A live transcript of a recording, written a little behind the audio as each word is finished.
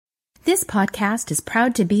This podcast is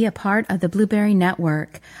proud to be a part of the Blueberry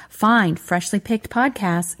Network. Find freshly picked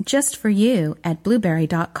podcasts just for you at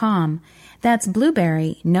blueberry.com. That's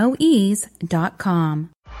blueberry, no ease.com.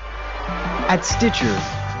 At Stitcher,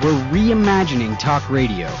 we're reimagining talk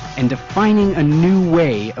radio and defining a new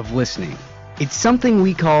way of listening. It's something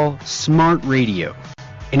we call smart radio,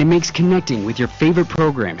 and it makes connecting with your favorite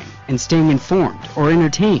programming and staying informed or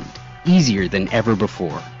entertained easier than ever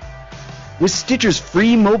before. With Stitcher's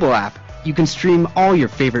free mobile app, you can stream all your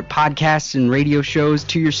favorite podcasts and radio shows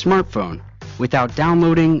to your smartphone without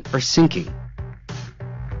downloading or syncing.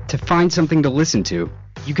 To find something to listen to,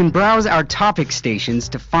 you can browse our topic stations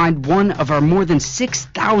to find one of our more than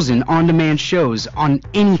 6,000 on-demand shows on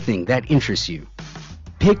anything that interests you.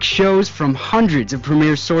 Pick shows from hundreds of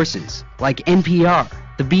premier sources like NPR,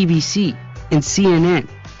 the BBC, and CNN,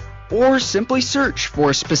 or simply search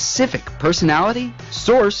for a specific personality,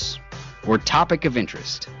 source, or topic of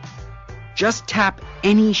interest. Just tap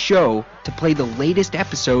any show to play the latest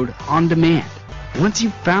episode on demand. Once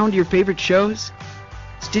you've found your favorite shows,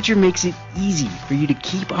 Stitcher makes it easy for you to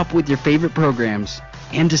keep up with your favorite programs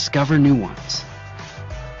and discover new ones.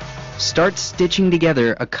 Start stitching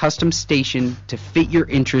together a custom station to fit your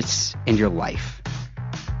interests and your life.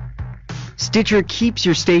 Stitcher keeps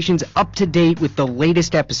your stations up to date with the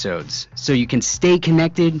latest episodes, so you can stay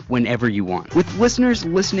connected whenever you want. With listeners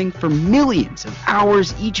listening for millions of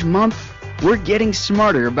hours each month, we're getting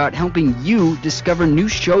smarter about helping you discover new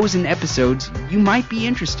shows and episodes you might be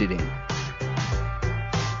interested in.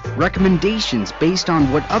 Recommendations based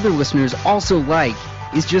on what other listeners also like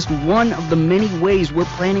is just one of the many ways we're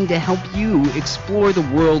planning to help you explore the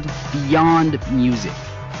world beyond music.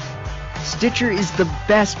 Stitcher is the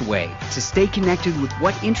best way to stay connected with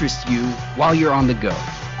what interests you while you're on the go.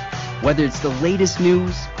 Whether it's the latest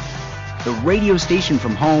news, the radio station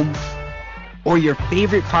from home, or your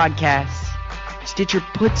favorite podcasts, Stitcher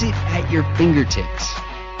puts it at your fingertips.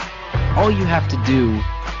 All you have to do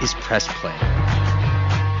is press play.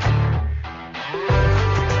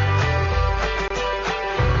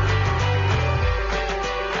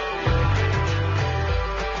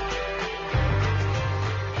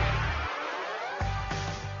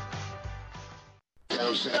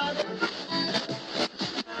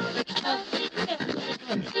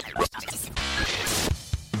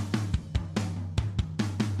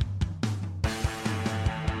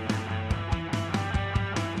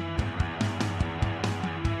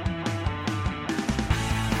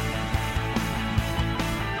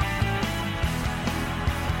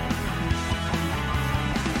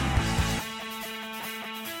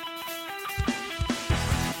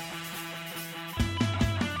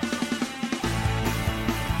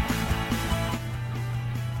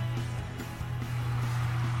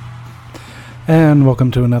 And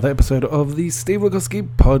welcome to another episode of the Steve Lugoski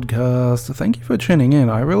podcast. Thank you for tuning in.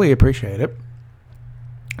 I really appreciate it.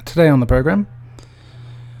 Today on the program,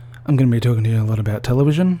 I'm going to be talking to you a lot about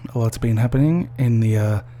television. A lot's been happening in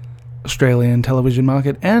the Australian television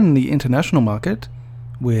market and the international market,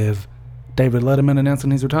 with David Letterman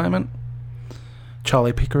announcing his retirement,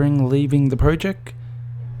 Charlie Pickering leaving the project,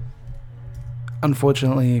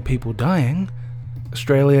 unfortunately people dying.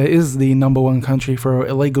 Australia is the number one country for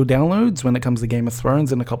illegal downloads when it comes to Game of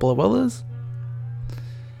Thrones and a couple of others.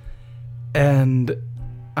 And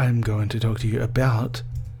I'm going to talk to you about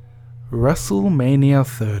WrestleMania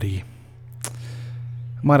 30.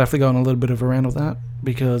 Might have to go on a little bit of a rant of that,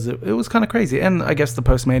 because it was kind of crazy. And I guess the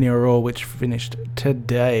Post-Mania Raw, which finished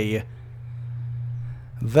today.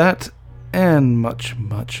 That and much,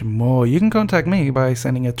 much more. You can contact me by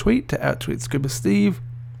sending a tweet to @TweetScubaSteve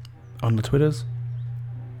on the Twitters.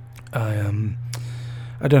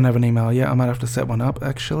 I don't have an email yet. I might have to set one up,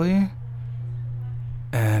 actually.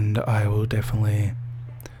 And I will definitely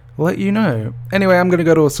let you know. Anyway, I'm going to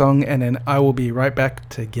go to a song, and then I will be right back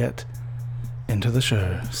to get into the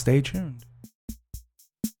show. Stay tuned.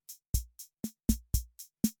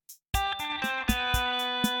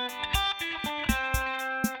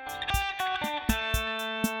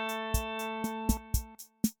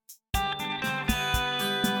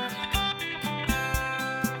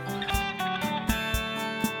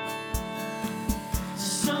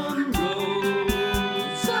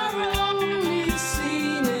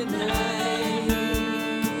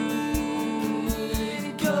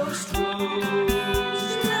 Ghost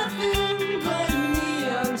roads, nothing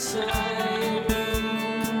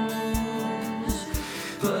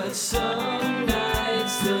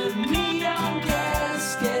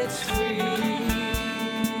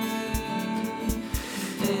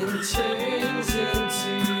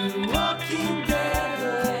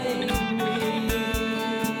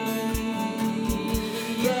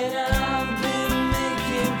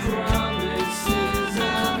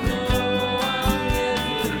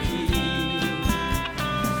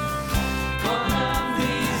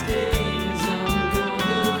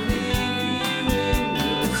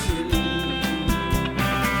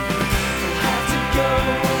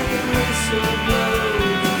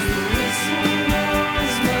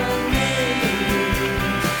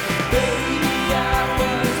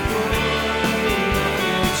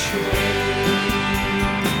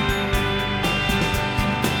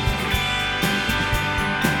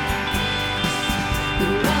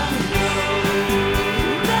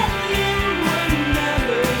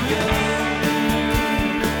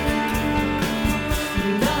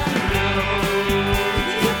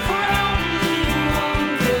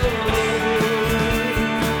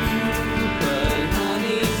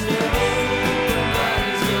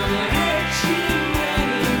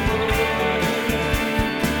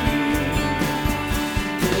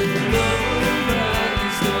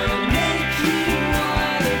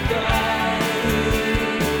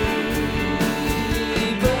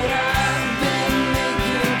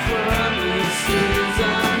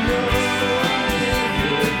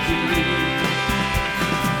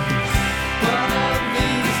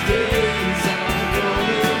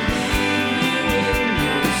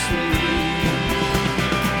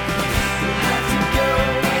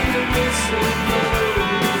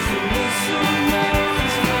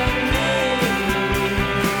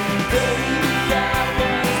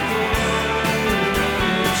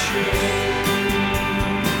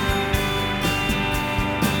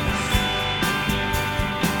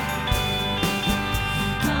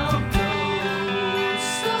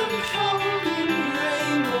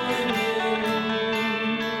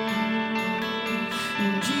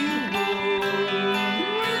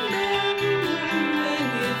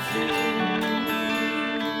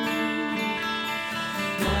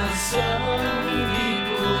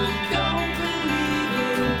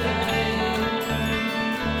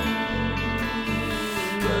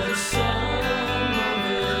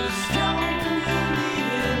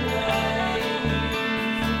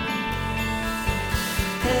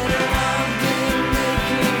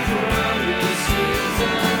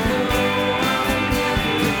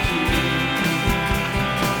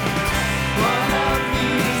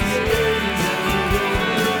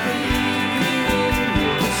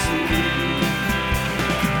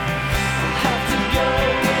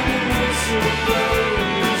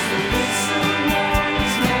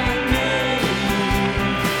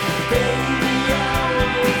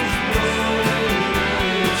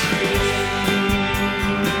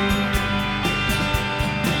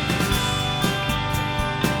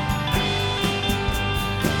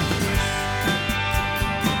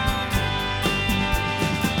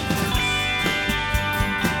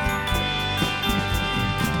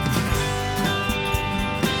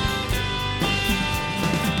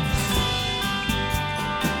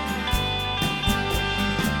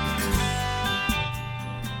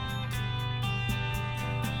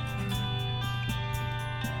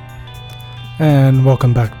And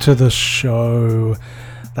welcome back to the show.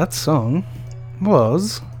 That song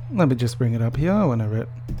was, let me just bring it up here whenever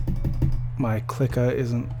my clicker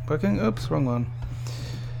isn't working. Oops, wrong one.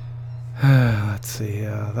 Let's see,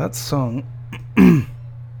 that song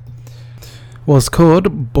was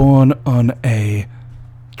called Born on a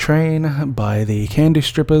Train by the Candy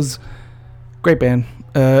Strippers. Great band.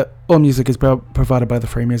 All music is provided by the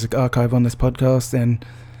Free Music Archive on this podcast, and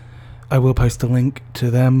I will post a link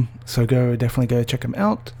to them, so definitely go check them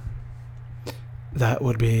out. That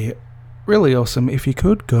would be really awesome if you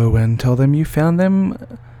could go and tell them you found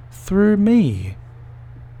them through me.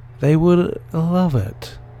 They would love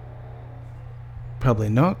it. Probably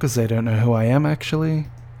not, because they don't know who I am actually.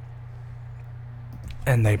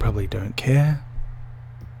 And they probably don't care.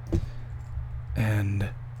 And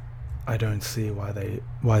I don't see why they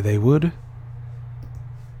would.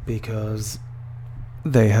 Because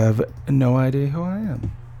they have no idea who I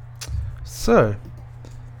am. So,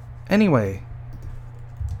 anyway,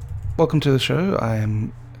 welcome to the show. I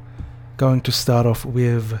am going to start off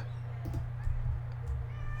with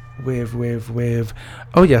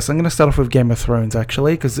oh yes, I'm going to start off with Game of Thrones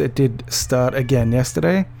actually, because it did start again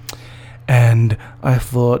yesterday, and I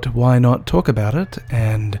thought, why not talk about it?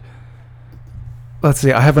 And let's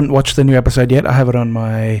see, I haven't watched the new episode yet. I have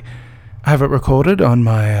it recorded on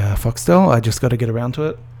my Foxtel. I just got to get around to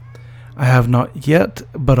it. I have not yet,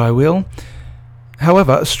 but I will.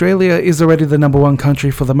 However, Australia is already the #1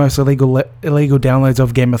 country for the most illegal downloads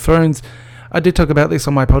of Game of Thrones. I did talk about this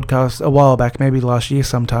on my podcast a while back, maybe last year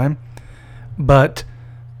sometime. But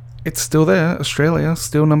it's still there. Australia,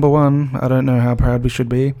 still #1. I don't know how proud we should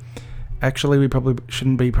be. Actually, we probably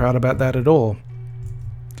shouldn't be proud about that at all.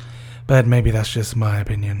 But maybe that's just my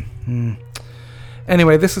opinion.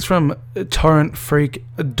 Anyway, this is from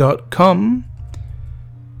torrentfreak.com.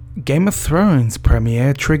 Game of Thrones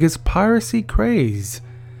premiere triggers piracy craze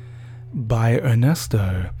by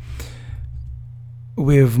Ernesto.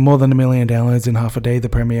 With more than 1 million downloads in half a day, the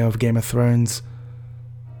premiere of Game of Thrones'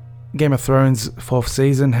 4th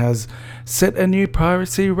season has set a new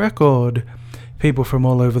piracy record. People from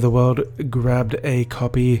all over the world grabbed a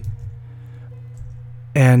copy,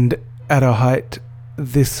 and at a height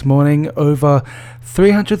this morning, over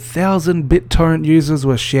 300,000 BitTorrent users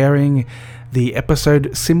were sharing the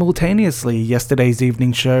episode simultaneously. Yesterday's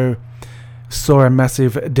evening show saw a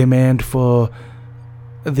massive demand for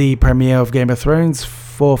the premiere of Game of Thrones'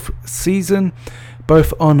 4th season,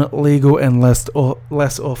 both on legal and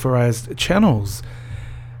less authorized channels.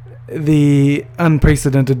 The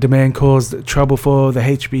unprecedented demand caused trouble for the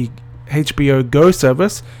HBO Go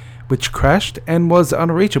service, which crashed and was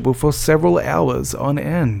unreachable for several hours on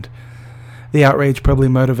end. The outrage probably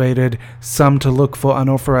motivated some to look for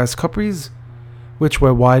unauthorized copies, which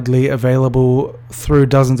were widely available through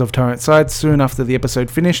dozens of torrent sites soon after the episode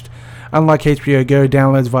finished. Unlike HBO Go,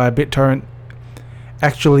 downloads via BitTorrent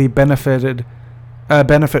actually benefit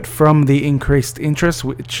from the increased interest,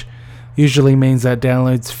 which usually means that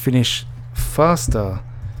downloads finish faster.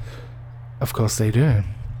 Of course they do.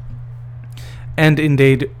 And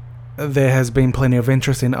indeed, there has been plenty of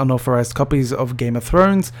interest in unauthorized copies of Game of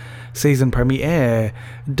Thrones season premiere.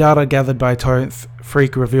 Data gathered by Torrent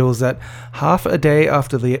Freak reveals that half a day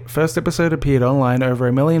after the first episode appeared online, over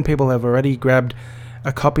 1 million people have already grabbed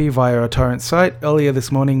a copy via a torrent site. Earlier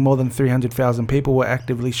this morning, more than 300,000 people were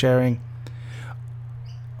actively sharing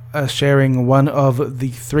one of the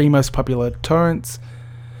 3 most popular torrents.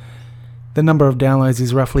 The number of downloads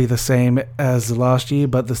is roughly the same as last year,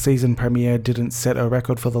 but the season premiere didn't set a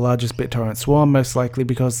record for the largest BitTorrent swarm, most likely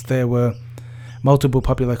because there were multiple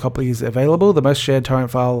popular copies available. The most shared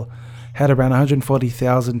torrent file had around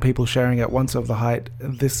 140,000 people sharing at once of the height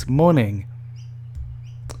this morning.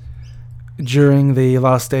 During the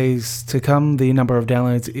last days to come, the number of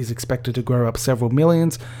downloads is expected to grow up several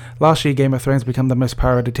millions. Last year, Game of Thrones became the most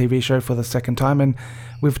pirated TV show for the second time, and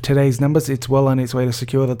with today's numbers, it's well on its way to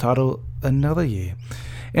secure the title another year.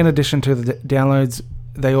 In addition to the downloads,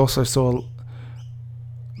 they also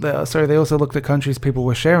looked at countries people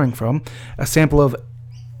were sharing from. A sample of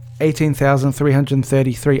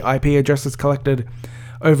 18,333 IP addresses collected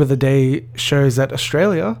over the day shows that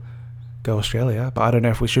Australia, go Australia, but I don't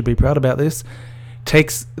know if we should be proud about this,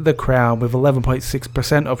 takes the crown with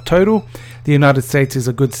 11.6% of total. The United States is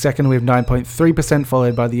a good second with 9.3%,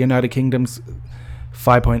 followed by the United Kingdom's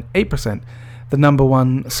 5.8%. The number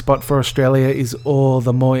one spot for Australia is all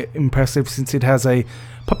the more impressive since it has a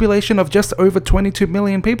population of just over 22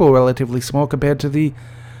 million people, relatively small compared to the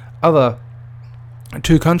other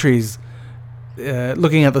two countries.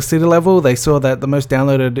 Looking at the city level, they saw that the most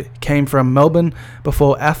downloaded came from Melbourne,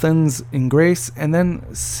 before Athens in Greece, and then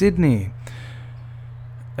Sydney.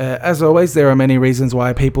 As always, there are many reasons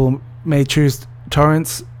why people may choose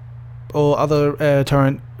torrents or other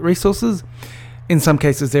torrent resources. In some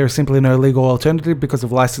cases, there is simply no legal alternative because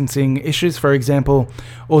of licensing issues, for example,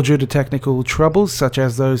 or due to technical troubles, such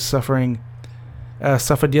as those suffered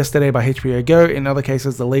yesterday by HBO Go. In other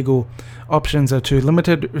cases, the legal options are too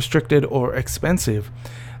limited, restricted, or expensive.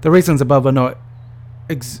 The reasons above are not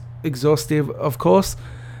exhaustive, of course.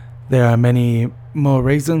 There are many more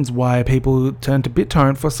reasons why people turn to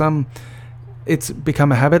BitTorrent. For some, it's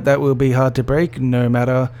become a habit that will be hard to break, no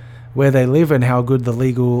matter where they live and how good the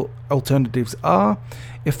legal alternatives are.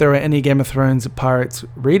 If there are any Game of Thrones pirates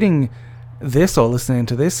reading this or listening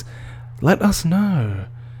to this, let us know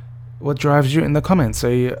what drives you in the comments.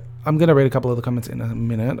 So I'm going to read a couple of the comments in a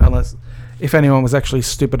minute, unless if anyone was actually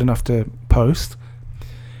stupid enough to post.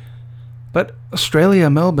 But Australia,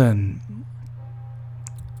 Melbourne,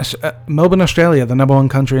 Australia, the number one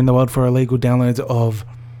country in the world for illegal downloads of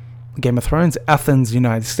Game of Thrones. Athens,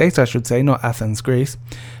 United States, I should say, not Athens, Greece.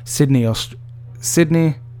 Sydney.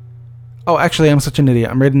 Oh, actually, I'm such an idiot.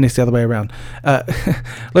 I'm reading this the other way around.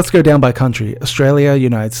 Let's go down by country. Australia,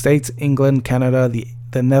 United States, England, Canada, the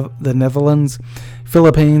Netherlands,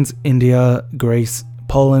 Philippines, India, Greece,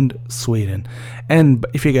 Poland, Sweden. And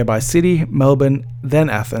if you go by city, Melbourne, then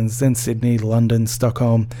Athens, then Sydney, London,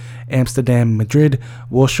 Stockholm, Amsterdam, Madrid,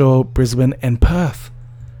 Warsaw, Brisbane, and Perth.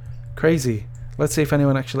 Crazy. Let's see if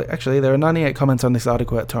anyone actually there are 98 comments on this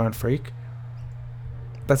article at Torrent Freak.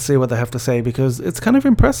 Let's see what they have to say, because it's kind of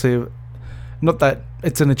impressive. Not that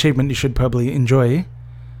it's an achievement you should probably enjoy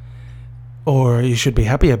or you should be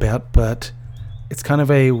happy about, but it's kind of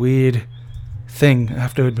a weird thing, I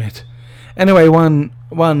have to admit. Anyway, one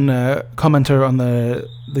commenter on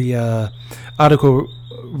the article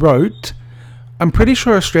wrote, I'm pretty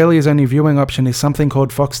sure Australia's only viewing option is something called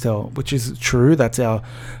Foxtel, which is true. That's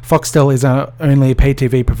Foxtel is our only pay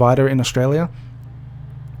TV provider in Australia.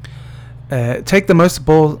 Take the most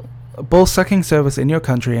ball-sucking service in your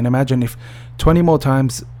country and imagine it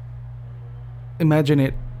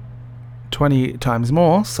 20 times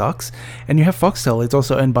more sucks, and you have Foxtel. It's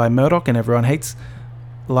also owned by Murdoch, and everyone hates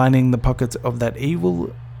lining the pockets of that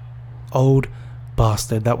evil old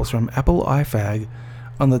bastard. That was from Apple iFag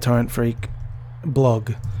on the Torrent Freak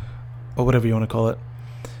blog, or whatever you want to call it.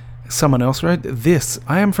 Someone else wrote this: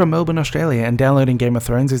 I am from Melbourne, Australia, and downloading Game of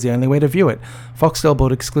Thrones is the only way to view it. Foxtel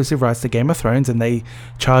bought exclusive rights to Game of Thrones and they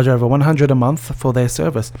charge over $100 a month for their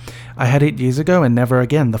service. I had it years ago and never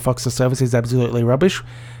again. The Foxtel service is absolutely rubbish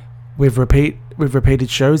with repeated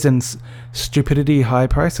shows and stupidly high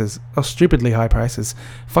prices.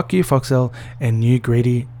 Fuck you, Foxtel, and you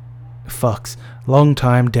greedy fucks. Long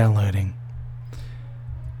time downloading.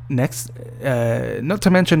 Next, not to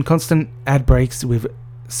mention constant ad breaks with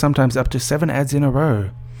sometimes up to 7 ads in a row.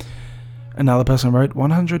 Another person wrote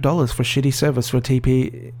 $100 for shitty service for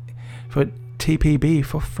TPB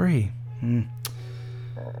for free.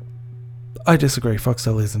 I disagree.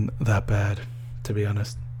 Foxtel isn't that bad, to be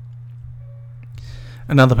honest.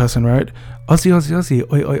 Another person wrote, Aussie,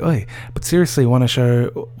 oi, oi, oi. But seriously, want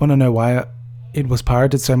to know why it was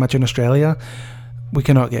pirated so much in Australia? We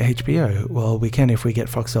cannot get HBO. Well, we can if we get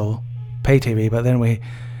Foxtel pay TV, but then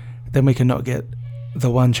we cannot get the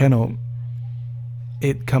one channel.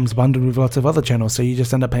 It comes bundled with lots of other channels, so you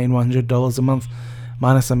just end up paying $100 a month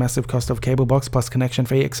minus a massive cost of cable box plus connection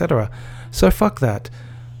fee, etc. So fuck that.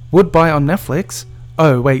 Would buy on Netflix.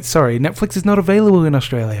 Oh, wait, sorry. Netflix is not available in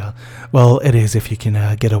Australia. Well, it is if you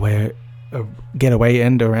can get away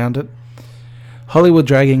and around it. Hollywood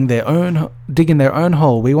digging their own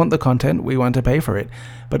hole. We want the content, we want to pay for it,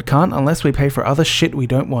 but can't unless we pay for other shit we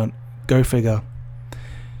don't want. Go figure.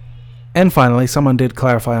 And finally, someone did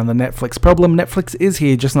clarify on the Netflix problem. Netflix is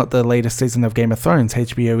here, just not the latest season of Game of Thrones.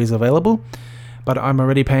 HBO is available, but I'm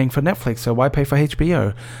already paying for Netflix, so why pay for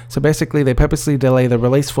HBO? So basically, they purposely delay the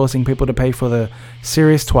release, forcing people to pay for the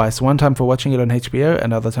series twice. One time for watching it on HBO,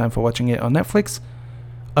 another time for watching it on Netflix.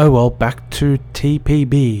 Oh well, back to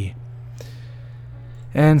TPB.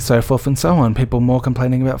 And so forth and so on. People more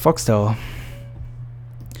complaining about Foxtel.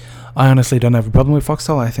 I honestly don't have a problem with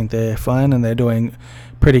Foxtel. I think they're fine and they're doing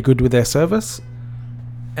pretty good with their service.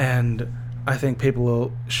 And I think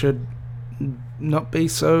people should not be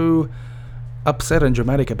so upset and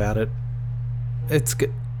dramatic about it. It's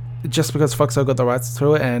just because Foxtel got the rights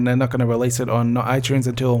to it and they're not going to release it on iTunes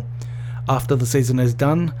until after the season is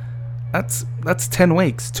done. That's 10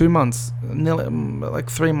 weeks, 2 months, nearly like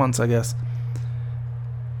 3 months, I guess.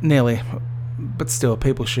 Nearly, but still,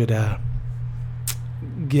 people should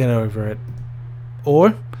get over it,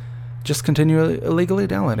 or just continue illegally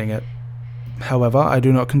downloading it. However, I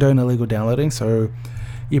do not condone illegal downloading, so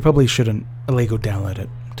you probably shouldn't illegal download it,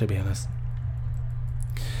 to be honest.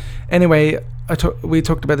 Anyway, we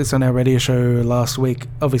talked about this on our radio show last week.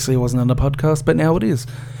 Obviously, it wasn't on the podcast, but now it is.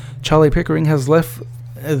 Charlie Pickering has left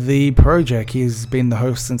the project. He's been the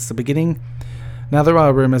host since the beginning. Now, there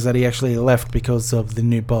are rumours that he actually left because of the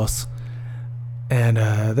new boss. And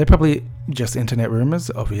they're probably just internet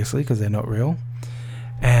rumours, obviously, because they're not real.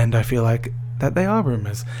 And I feel like that they are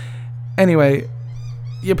rumours. Anyway,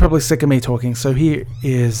 you're probably sick of me talking, so here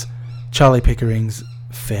is Charlie Pickering's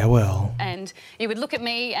farewell. And you would look at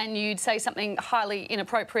me and you'd say something highly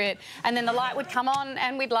inappropriate, and then the light would come on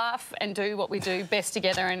and we'd laugh and do what we do best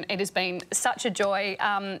together, and it has been such a joy.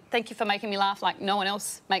 Thank you for making me laugh like no one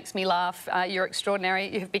else makes me laugh. You're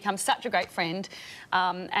extraordinary. You have become such a great friend,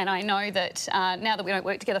 and I know that now that we don't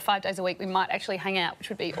work together 5 days a week, we might actually hang out, which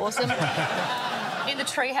would be awesome. In the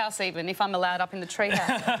treehouse even, if I'm allowed up in the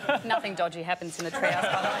treehouse. Nothing dodgy happens in the treehouse,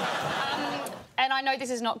 by the way. And I know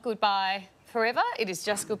this is not goodbye forever. It is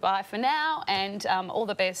just goodbye for now, and all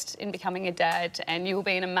the best in becoming a dad, and you will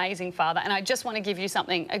be an amazing father. And I just want to give you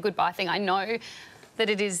something, a goodbye thing. I know that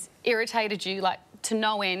it has irritated you like to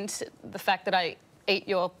no end, the fact that I eat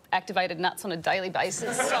your activated nuts on a daily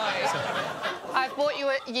basis. So I've bought you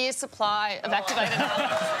a year's supply of activated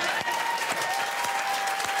nuts.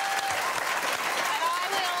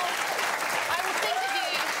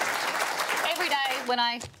 When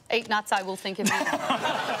I eat nuts, I will think of you. So thank you,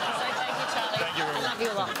 Charlie. Thank you, I love you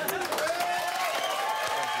a lot.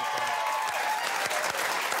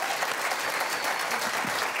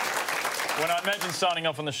 When I imagined signing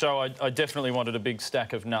off on the show, I definitely wanted a big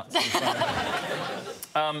stack of nuts.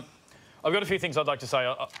 I've got a few things I'd like to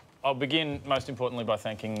say. I'll begin, most importantly, by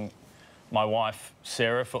thanking my wife,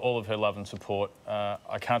 Sarah, for all of her love and support.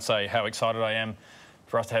 I can't say how excited I am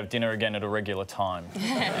for us to have dinner again at a regular time.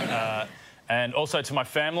 And also to my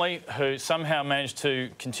family, who somehow managed to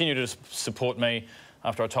continue to support me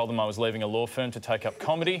after I told them I was leaving a law firm to take up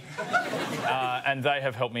comedy. And they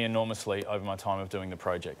have helped me enormously over my time of doing the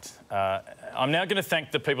project. I'm now going to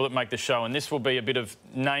thank the people that make the show, and this will be a bit of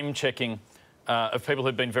name-checking of people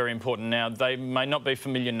who've been very important now. They may not be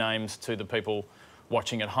familiar names to the people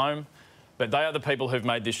watching at home, but they are the people who've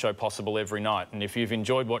made this show possible every night. And if you've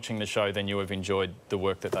enjoyed watching the show, then you have enjoyed the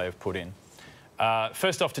work that they have put in.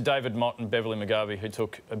 First off to David Mott and Beverly McGarvey, who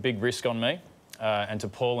took a big risk on me, and to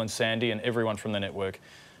Paul and Sandy and everyone from the network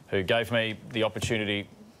who gave me the opportunity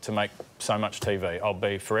to make so much TV. I'll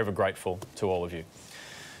be forever grateful to all of you.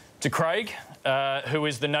 To Craig, who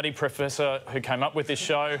is the nutty professor who came up with this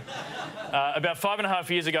show. About 5.5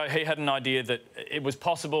 years ago, he had an idea that it was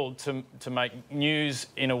possible to make news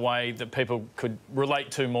in a way that people could relate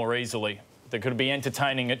to more easily. That could be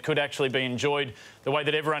entertaining, it could actually be enjoyed the way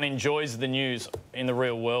that everyone enjoys the news in the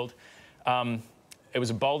real world. It was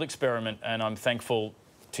a bold experiment, and I'm thankful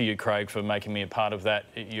to you, Craig, for making me a part of that.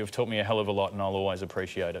 You've taught me a hell of a lot, and I'll always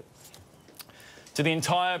appreciate it. To the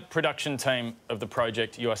entire production team of the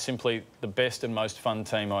project, you are simply the best and most fun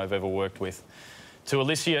team I've ever worked with. To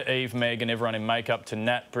Alicia, Eve, Meg and everyone in makeup, to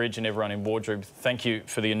Nat, Bridge and everyone in wardrobe, thank you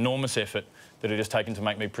for the enormous effort that it has taken to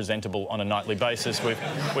make me presentable on a nightly basis.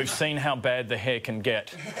 We've seen how bad the hair can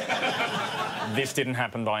get. This didn't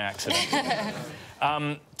happen by accident.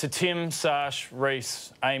 To Tim, Sash,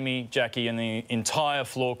 Reese, Amy, Jackie and the entire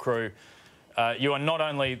floor crew, you are not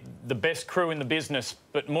only the best crew in the business,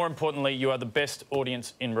 but more importantly, you are the best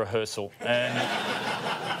audience in rehearsal. And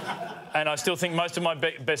And I still think most of my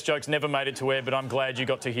best jokes never made it to air, but I'm glad you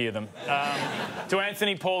got to hear them. To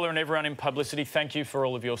Anthony, Paula and everyone in publicity, thank you for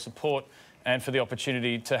all of your support and for the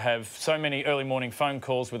opportunity to have so many early morning phone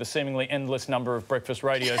calls with a seemingly endless number of breakfast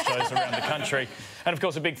radio shows around the country. And of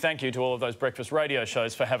course, a big thank you to all of those breakfast radio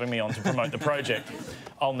shows for having me on to promote the project.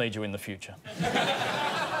 I'll need you in the future.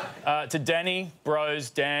 To Danny, Bros,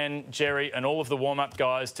 Dan, Jerry and all of the warm-up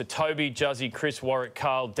guys, to Toby, Juzzy, Chris, Warwick,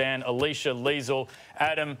 Carl, Dan, Alicia, Liesl,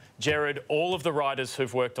 Adam, Jared, all of the writers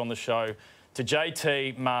who've worked on the show, to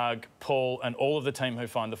JT, Marg, Paul and all of the team who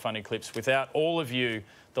find the funny clips. Without all of you,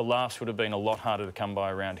 the laughs would have been a lot harder to come by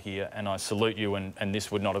around here, and I salute you, and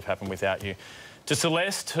this would not have happened without you. To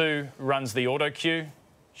Celeste, who runs the auto cue,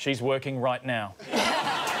 she's working right now.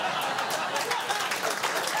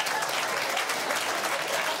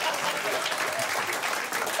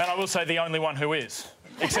 And I will say the only one who is,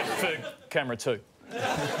 except for camera 2.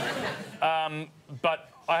 But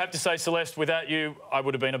I have to say, Celeste, without you, I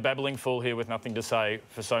would have been a babbling fool here with nothing to say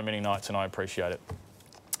for so many nights, and I appreciate it.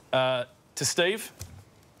 To Steve.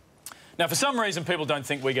 Now, for some reason, people don't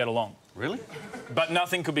think we get along. Really? But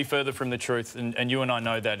nothing could be further from the truth, and you and I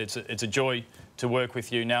know that. It's a joy to work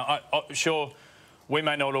with you. Now, sure, we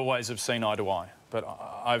may not always have seen eye to eye, but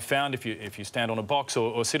I've found if you stand on a box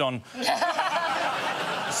or sit on...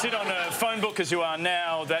 sit on a phone book as you are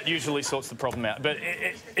now, that usually sorts the problem out. But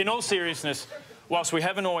in all seriousness, whilst we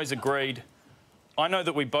haven't always agreed, I know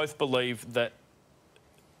that we both believe that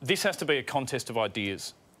this has to be a contest of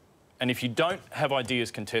ideas. And if you don't have ideas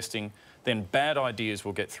contesting, then bad ideas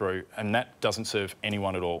will get through, and that doesn't serve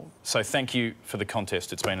anyone at all. So thank you for the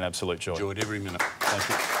contest. It's been an absolute joy. Enjoyed every minute. Thank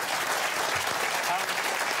you.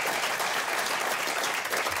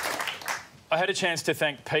 I had a chance to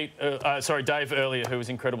thank Dave earlier, who was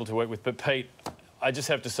incredible to work with. But Pete, I just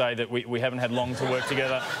have to say that we haven't had long to work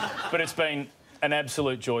together, but it's been an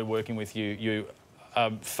absolute joy working with you. You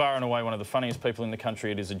are far and away one of the funniest people in the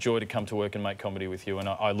country. It is a joy to come to work and make comedy with you, and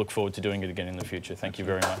I look forward to doing it again in the future. Thank you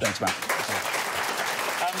very much. Thanks, Matt.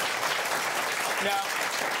 Now,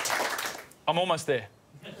 I'm almost there.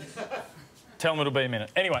 Tell them it'll be a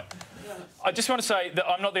minute. Anyway. I just want to say that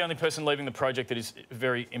I'm not the only person leaving the project that is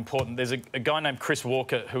very important. There's a guy named Chris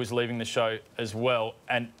Walker who is leaving the show as well,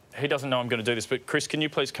 and he doesn't know I'm going to do this, but Chris, can you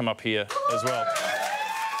please come up here as well?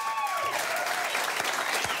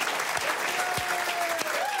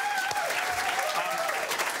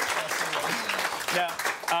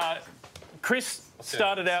 Chris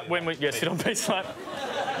started out when we... Yeah, sit on P-Slap.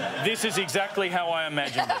 This is exactly how I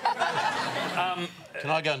imagined it. Can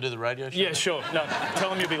I go and do the radio show? Yeah, sure. No, tell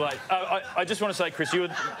them you'll be late. I just want to say, Chris,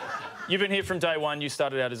 you've been here from day one. You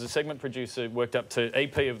started out as a segment producer, worked up to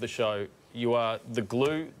EP of the show. You are the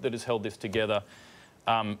glue that has held this together.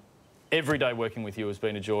 Every day working with you has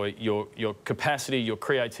been a joy. Your capacity, your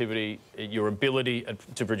creativity, your ability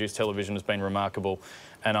to produce television has been remarkable.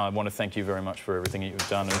 And I want to thank you very much for everything that you've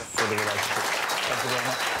done and for the relationship. Thank you very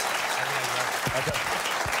much. Okay.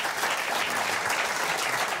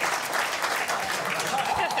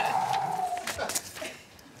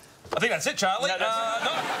 I think that's it, Charlie. No,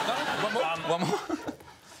 One more.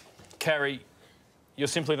 Carrie, you're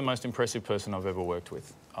simply the most impressive person I've ever worked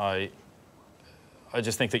with. I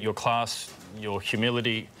just think that your class, your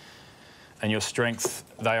humility and your strength,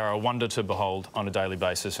 they are a wonder to behold on a daily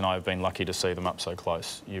basis, and I've been lucky to see them up so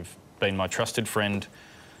close. You've been my trusted friend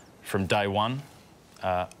from day one.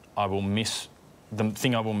 The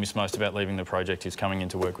thing I will miss most about leaving the project is coming in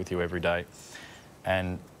to work with you every day.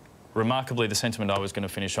 And remarkably, the sentiment I was going to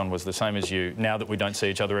finish on was the same as you. Now that we don't see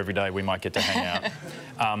each other every day, we might get to hang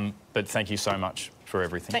out. But thank you so much for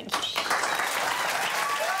everything. Thank you.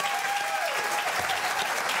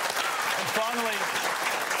 And finally,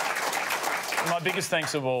 my biggest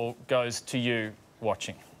thanks of all goes to you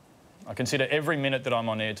watching. I consider every minute that I'm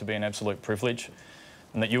on air to be an absolute privilege,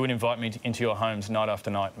 and that you would invite me into your homes night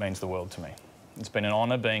after night means the world to me. It's been an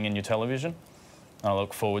honour being in your television, and I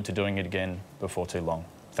look forward to doing it again before too long.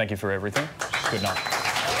 Thank you for everything. Good night.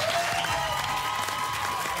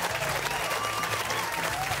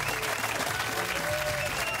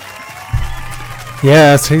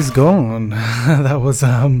 Yes, he's gone. That was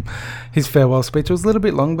his farewell speech. It was a little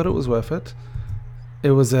bit long, but it was worth it.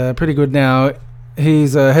 It was pretty good. Now,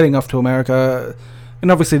 he's heading off to America,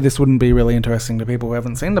 and obviously this wouldn't be really interesting to people who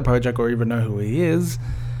haven't seen the project or even know who he is,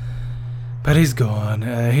 but he's gone.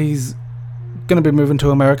 He's going to be moving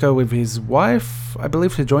to America with his wife, I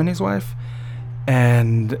believe, to join his wife,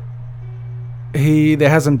 and there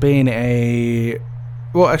hasn't been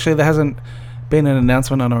an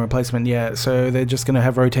announcement on a replacement yet, so they're just going to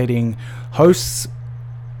have rotating hosts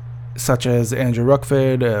such as Andrew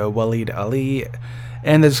Rockford, Waleed Ali,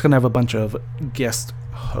 And they're just going to have a bunch of guest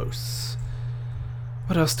hosts.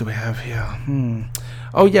 What else do we have here?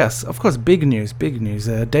 Oh, yes, of course, big news.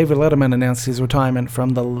 David Letterman announced his retirement from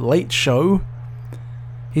The Late Show.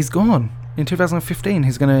 He's gone. In 2015,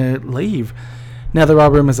 he's going to leave. Now, there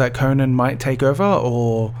are rumors that Conan might take over,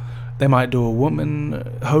 or they might do a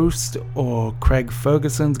woman host, or Craig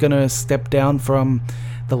Ferguson's going to step down from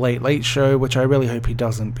The Late Show, which I really hope he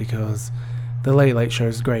doesn't, because The Late Show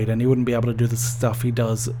is great, and he wouldn't be able to do the stuff he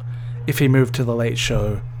does if he moved to The Late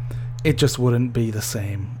Show. It just wouldn't be the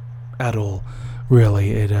same at all,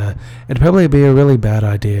 really. It'd probably be a really bad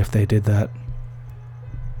idea if they did that.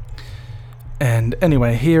 And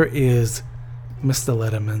anyway, here is Mr.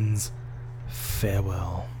 Letterman's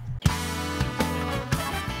farewell.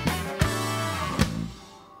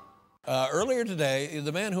 Earlier today,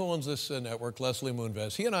 the man who owns this network, Leslie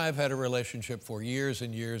Moonves, he and I have had a relationship for years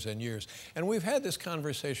and years and years. And we've had this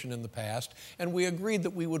conversation in the past, and we agreed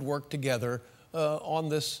that we would work together on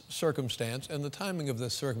this circumstance and the timing of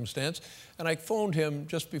this circumstance. And I phoned him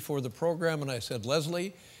just before the program, and I said,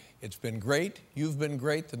 Leslie, it's been great. You've been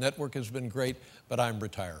great. The network has been great, but I'm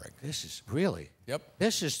retiring. This is really? Yep.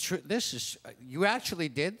 This is true. This is, you actually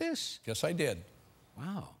did this? Yes, I did.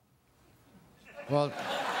 Wow. Well,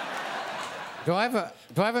 do I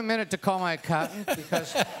have a minute to call my accountant?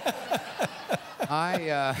 Because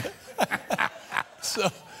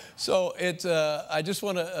So it's. I just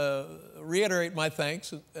want to reiterate my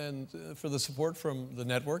thanks and for the support from the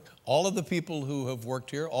network, all of the people who have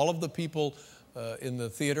worked here, all of the people in the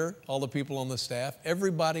theater, all the people on the staff,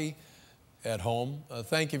 everybody at home.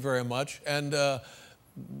 Thank you very much. And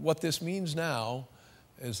what this means now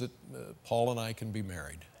is that Paul and I can be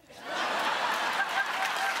married.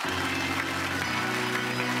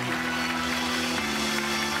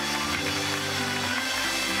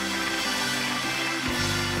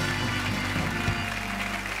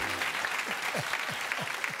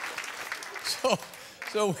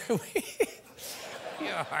 So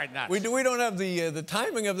we don't have the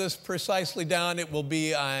timing of this precisely down. It will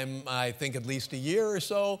be, I think, at least a year or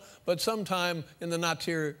so, but sometime in the not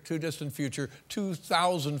too distant future,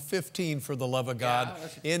 2015, for the love of God.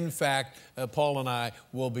 Yeah, in fact, Paul and I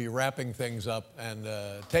will be wrapping things up and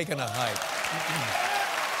taking a hike.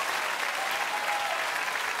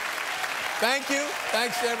 Thank you.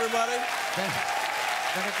 Thanks to everybody. Thanks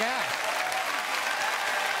to the gas.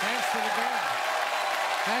 Thanks to the gas.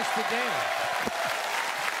 Thanks to David.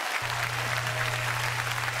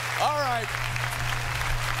 All right.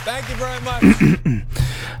 Thank you very much.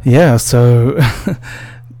 Yeah, so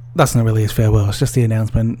that's not really his farewell. It's just the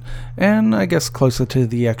announcement. And I guess closer to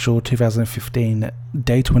the actual 2015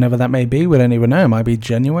 date, whenever that may be. We don't even know. It might be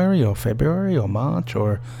January or February or March,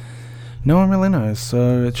 or no one really knows.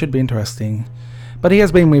 So it should be interesting. But he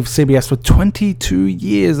has been with CBS for 22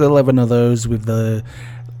 years, 11 of those with the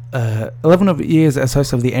 11 years as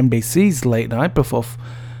host of the NBC's Late Night before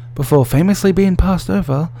famously being passed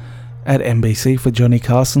over at NBC for Johnny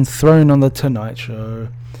Carson's Throne on the Tonight Show.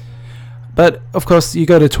 But of course, you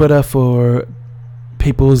go to Twitter for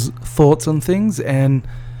people's thoughts on things, and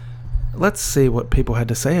let's see what people had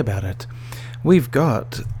to say about it. We've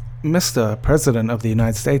got Mr. President of the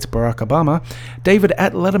United States, Barack Obama. David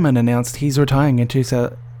Letterman announced he's retiring in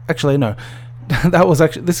 2000. Actually, no.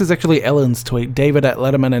 This is actually Ellen's tweet. David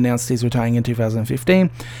Letterman announced he's retiring in 2015.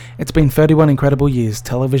 It's been 31 incredible years.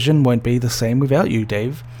 Television won't be the same without you,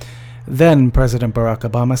 Dave. Then President Barack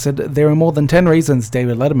Obama said there are more than 10 reasons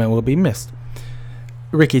David Letterman will be missed.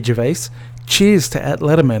 Ricky Gervais, cheers to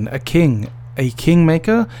Letterman, a king, a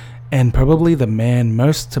kingmaker, and probably the man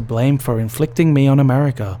most to blame for inflicting me on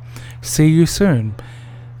America. See you soon.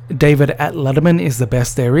 David Letterman is the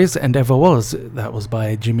best there is and ever was. That was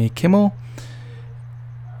by Jimmy Kimmel.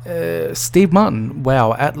 Steve Martin,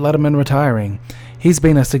 wow, Letterman retiring. He's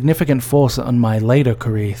been a significant force on my later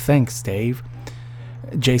career. Thanks, Dave.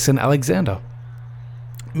 Jason Alexander.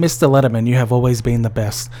 Mr. Letterman, you have always been the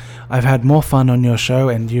best. I've had more fun on your show,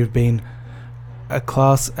 and you've been a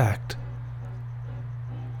class act.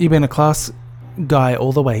 You've been a class guy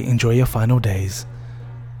all the way. Enjoy your final days.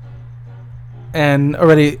 And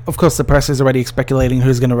already, of course, the press is already speculating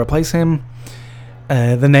who's going to replace him.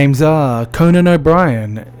 The names are Conan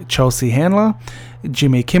O'Brien, Chelsea Handler,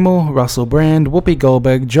 Jimmy Kimmel, Russell Brand, Whoopi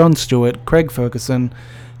Goldberg, Jon Stewart, Craig Ferguson,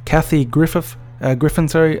 Kathy Griffin,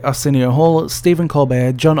 Arsenio Hall, Stephen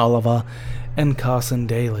Colbert, John Oliver, and Carson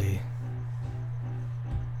Daly.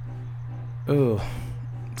 Ooh,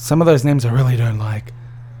 some of those names I really don't like,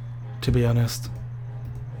 to be honest.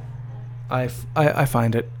 I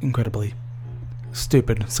find it incredibly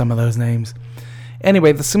stupid, some of those names.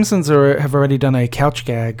 Anyway, The Simpsons have already done a couch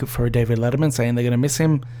gag for David Letterman, saying they're going to miss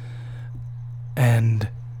him. And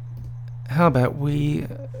how about we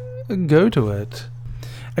go to it?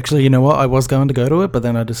 Actually, you know what? I was going to go to it, but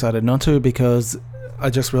then I decided not to because I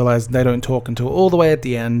just realized they don't talk until all the way at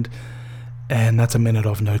the end, and that's a minute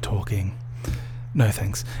of no talking. No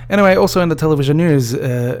thanks. Anyway, also in the television news,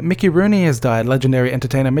 Mickey Rooney has died. Legendary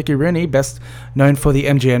entertainer Mickey Rooney, best known for the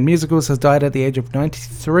MGM musicals, has died at the age of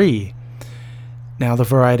 93. Now, the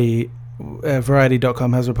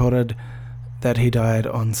Variety.com has reported that he died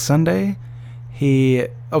on Sunday. He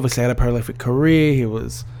obviously had a prolific career. He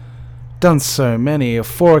was done so many,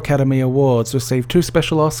 4 Academy Awards, received 2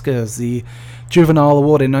 special Oscars, the Juvenile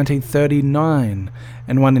Award in 1939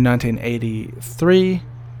 and one in 1983.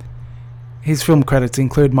 His film credits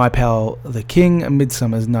include My Pal the King, A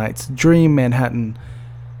Midsummer Night's Dream, Manhattan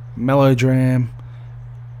Melodram,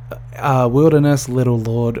 Wilderness, Little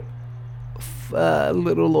Lord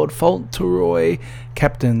Fauntleroy,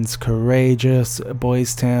 Captains Courageous,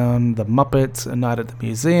 Boys Town, The Muppets, A Night at the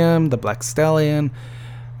Museum, The Black Stallion,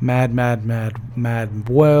 Mad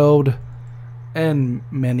World, and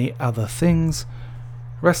many other things.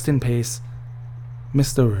 Rest in peace,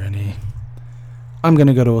 Mr. Rooney. I'm going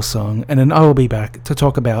to go to a song, and then I will be back to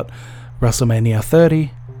talk about WrestleMania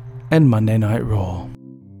 30 and Monday Night Raw.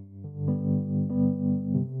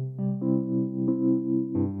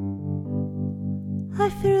 I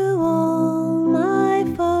threw all my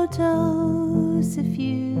photos of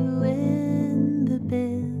you in the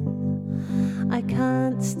bin. I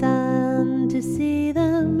can't stand to see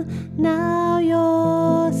them. Now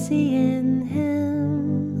you're seeing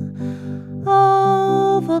him.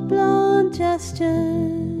 Overblown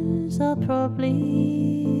gestures I'll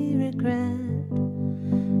probably regret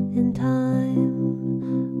in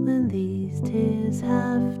time when these tears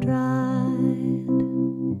have dried.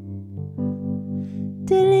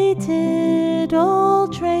 Deleted all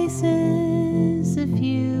traces of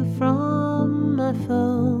you from my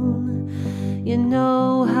phone. You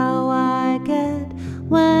know how I get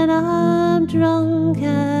when I'm drunk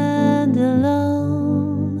and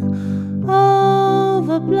alone.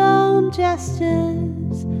 Overblown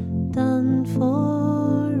gestures done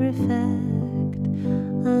for effect.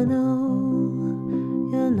 I know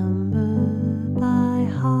your number by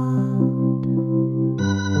heart.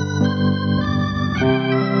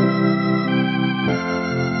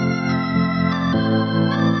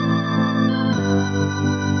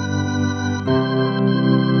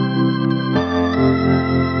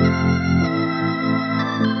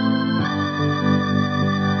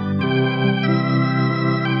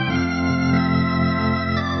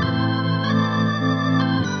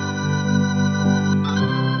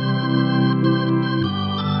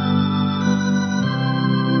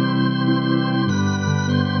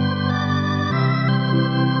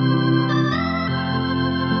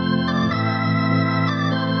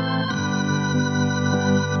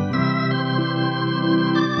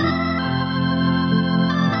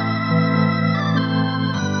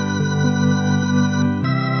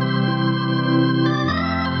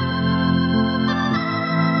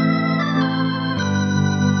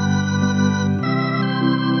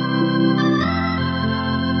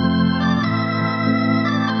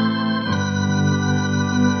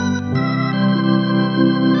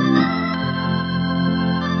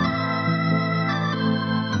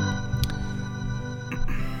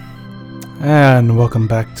 And welcome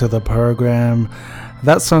back to the program.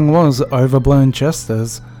 That song was Overblown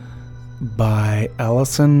Gestures by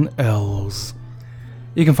Alison Ells.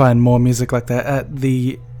 You can find more music like that at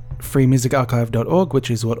the freemusicarchive.org, which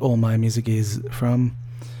is what all my music is from.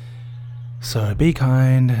 So be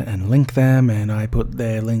kind and link them, and I put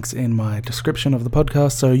their links in my description of the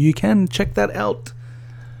podcast so you can check that out.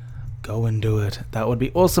 Go and do it. That would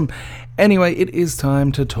be awesome. Anyway, it is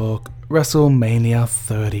time to talk WrestleMania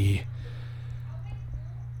 30.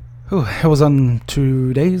 It was on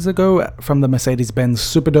 2 days ago from the Mercedes-Benz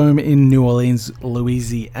Superdome in New Orleans,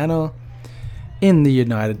 Louisiana, in the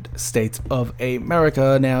United States of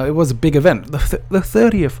America. Now, it was a big event, the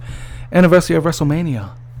 30th anniversary of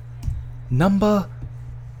WrestleMania. Number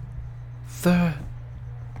 30.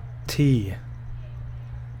 The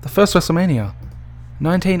first WrestleMania,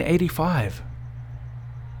 1985.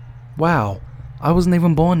 Wow, I wasn't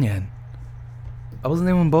even born yet. I wasn't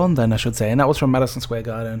even born then, I should say, and that was from Madison Square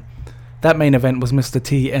Garden. That main event was Mr.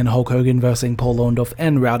 T and Hulk Hogan versus Paul Orndorff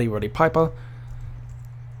and Rowdy Roddy Piper.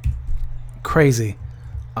 Crazy.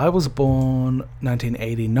 I was born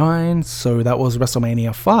 1989, so that was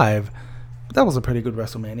WrestleMania 5. That was a pretty good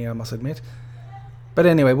WrestleMania, I must admit. But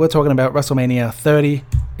anyway, we're talking about WrestleMania 30.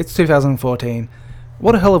 It's 2014.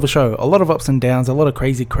 What a hell of a show. A lot of ups and downs, a lot of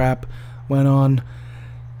crazy crap went on.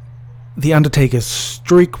 The Undertaker's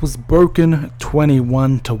streak was broken,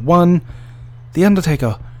 21-1. The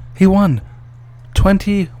Undertaker, he won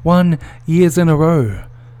 21 years in a row.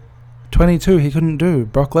 22 he couldn't do.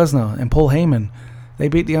 Brock Lesnar and Paul Heyman, they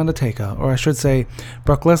beat The Undertaker. Or I should say,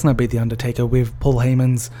 Brock Lesnar beat The Undertaker with Paul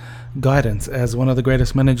Heyman's guidance as one of the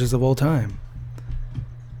greatest managers of all time.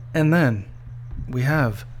 And then we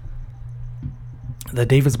have the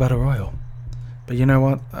Divas Battle Royal. But you know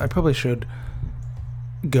what? I probably should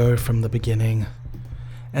go from the beginning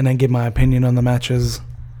and then give my opinion on the matches.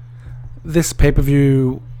 This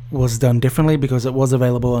pay-per-view was done differently because it was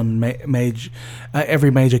available on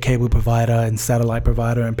every major cable provider and satellite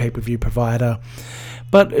provider and pay-per-view provider.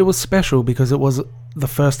 But it was special because it was the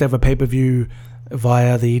first ever pay-per-view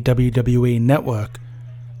via the WWE Network.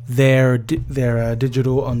 Their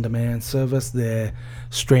digital on-demand service, their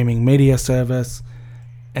streaming media service,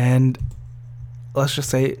 and let's just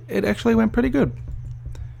say it actually went pretty good.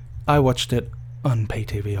 I watched it on pay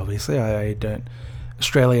TV, obviously.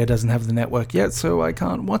 Australia doesn't have the network yet, so I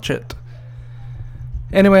can't watch it.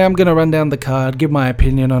 Anyway, I'm going to run down the card, give my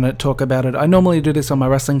opinion on it, talk about it. I normally do this on my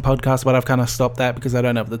wrestling podcast, but I've kind of stopped that because I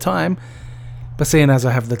don't have the time. But seeing as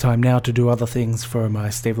I have the time now to do other things for my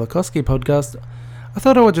Steve Lukowski podcast, I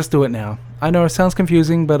thought I would just do it now. I know it sounds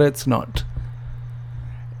confusing, but it's not.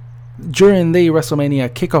 During the WrestleMania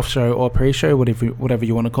kickoff show, or pre-show, whatever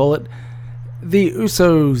you want to call it, the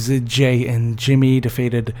Usos, Jay and Jimmy,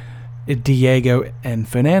 defeated Diego and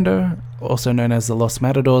Fernando, also known as the Los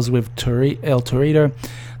Matadors, with El Torito,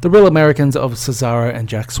 the Real Americans of Cesaro and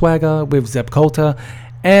Jack Swagger, with Zeb Coulter,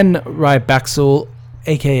 and Rybaxel,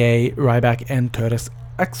 aka Ryback and Curtis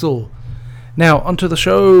Axel. Now, onto the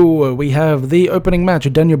show. We have the opening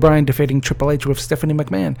match, Daniel Bryan defeating Triple H with Stephanie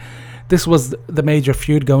McMahon. This was the major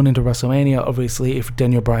feud going into WrestleMania. Obviously, if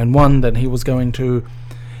Daniel Bryan won, then he was going to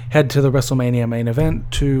head to the WrestleMania main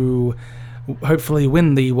event to hopefully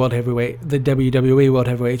win the WWE World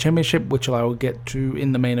Heavyweight Championship, which I will get to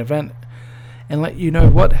in the main event and let you know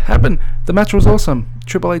what happened. The match was awesome.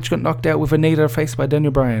 Triple H got knocked out with a knee to the face by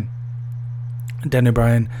Daniel Bryan. Daniel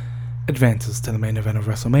Bryan advances to the main event of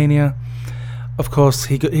WrestleMania. Of course,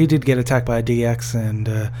 he did get attacked by DX and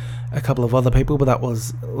a couple of other people, but that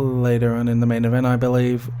was later on in the main event, I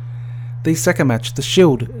believe. The second match, The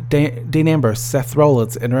Shield, Dean Ambrose, Seth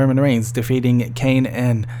Rollins, and Roman Reigns defeating Kane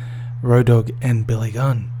and Road Dogg and Billy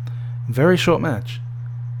Gunn. Very short match.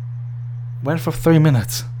 Went for 3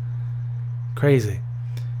 minutes. Crazy.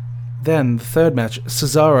 Then, the third match,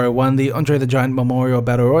 Cesaro won the Andre the Giant Memorial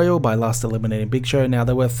Battle Royal by last eliminating Big Show. Now,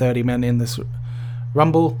 there were 30 men in this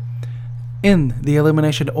Rumble. In the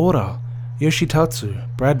elimination order,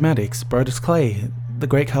 Yoshitatsu, Brad Maddox, Brodus Clay, The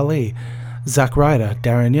Great Khali, Zack Ryder,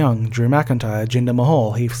 Darren Young, Drew McIntyre, Jinder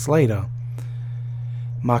Mahal, Heath Slater,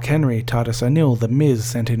 Mark Henry, Titus O'Neil, The Miz,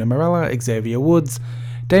 Santino Marella, Xavier Woods,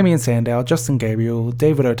 Damian Sandow, Justin Gabriel,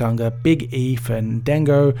 David Otunga, Big E,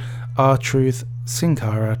 Fandango, R-Truth, Sin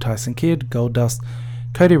Cara, Tyson Kidd, Goldust,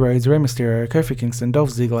 Cody Rhodes, Rey Mysterio, Kofi Kingston, Dolph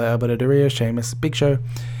Ziggler, Alberto Del Rio, Sheamus, Big Show,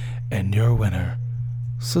 and your winner,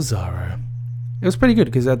 Cesaro. It was pretty good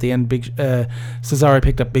because at the end, Cesaro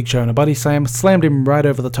picked up Big Show in a body slam, slammed him right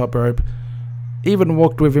over the top rope, even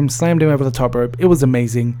walked with him, slammed him over the top rope. It was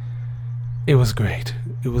amazing. It was great.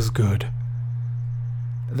 It was good.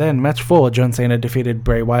 Then, match 4, John Cena defeated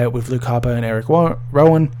Bray Wyatt with Luke Harper and Eric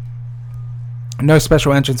Rowan. No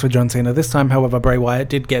special entrance for John Cena this time, however, Bray Wyatt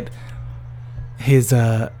did get his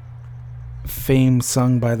theme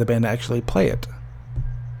sung by the band to actually play it.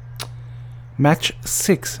 Match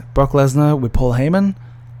 6, Brock Lesnar with Paul Heyman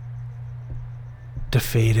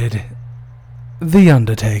defeated The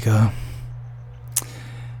Undertaker.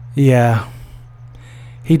 Yeah,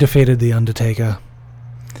 he defeated The Undertaker.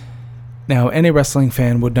 Now, any wrestling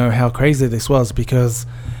fan would know how crazy this was because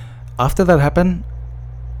after that happened,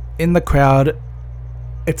 in the crowd,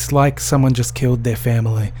 it's like someone just killed their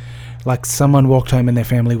family. Like someone walked home and their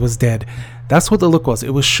family was dead. That's what the look was.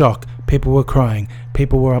 It was shock. People were crying.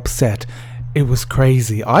 People were upset. It was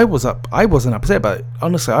crazy. I wasn't upset, but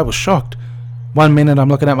honestly, I was shocked. 1 minute, I'm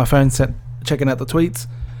looking at my phone, checking out the tweets.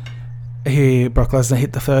 Here, Brock Lesnar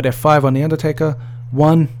hit the third F5 on The Undertaker.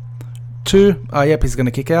 1, 2, oh yep, he's going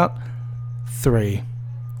to kick out. 3,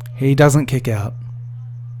 he doesn't kick out.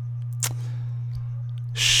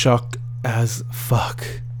 Shock as fuck.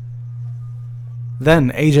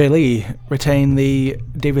 Then, AJ Lee retained the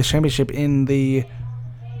Divas Championship in the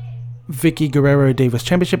Vicky Guerrero Divas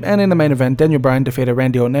Championship, and in the main event, Daniel Bryan defeated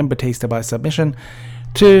Randy Orton and Batista by submission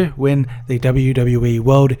to win the WWE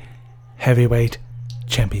World Heavyweight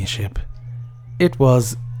Championship. It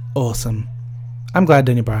was awesome. I'm glad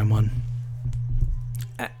Danny Bryan won.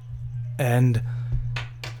 And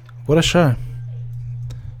what a show.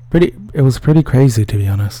 It was pretty crazy, to be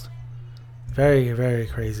honest. Very, very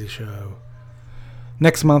crazy show.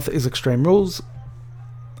 Next month is Extreme Rules.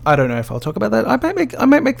 I don't know if I'll talk about that. I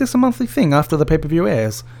might make this a monthly thing after the pay-per-view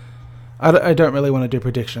airs. I don't really want to do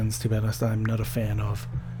predictions, to be honest. I'm not a fan of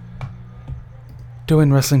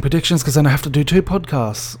doing wrestling predictions because then I have to do 2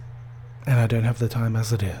 podcasts. And I don't have the time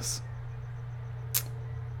as it is.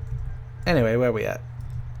 Anyway, where are we at?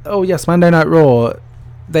 Oh yes, Monday Night Raw.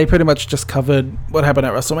 They pretty much just covered what happened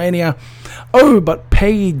at WrestleMania. Oh, but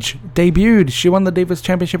Paige debuted. She won the Divas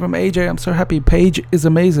Championship from AJ. I'm so happy. Paige is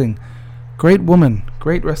amazing. Great woman.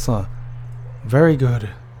 Great wrestler. Very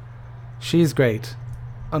good. She's great.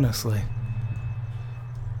 Honestly.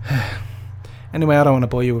 Anyway, I don't want to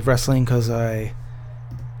bore you with wrestling because I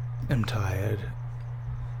am tired.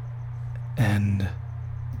 And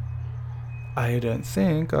I don't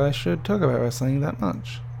think I should talk about wrestling that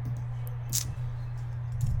much.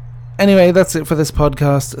 Anyway, that's it for this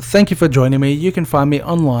podcast. Thank you for joining me. You can find me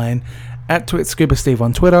online at TwitScubaSteve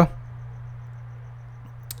on Twitter.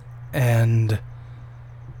 And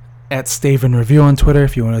at Steven Review on Twitter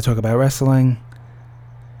if you want to talk about wrestling.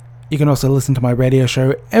 You can also listen to my radio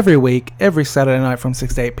show every week, every Saturday night from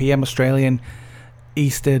 6 to 8 p.m. Australian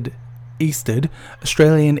Eastern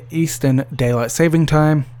Daylight Saving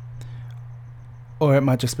Time. Or it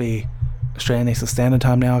might just be Australian Eastern Standard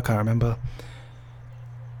Time now, I can't remember.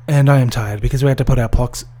 And I am tired because we had to put our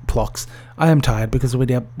clocks. I am tired because we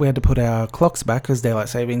had to put our clocks back because Daylight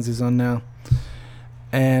Savings is on now.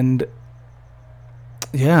 And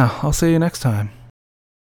yeah, I'll see you next time.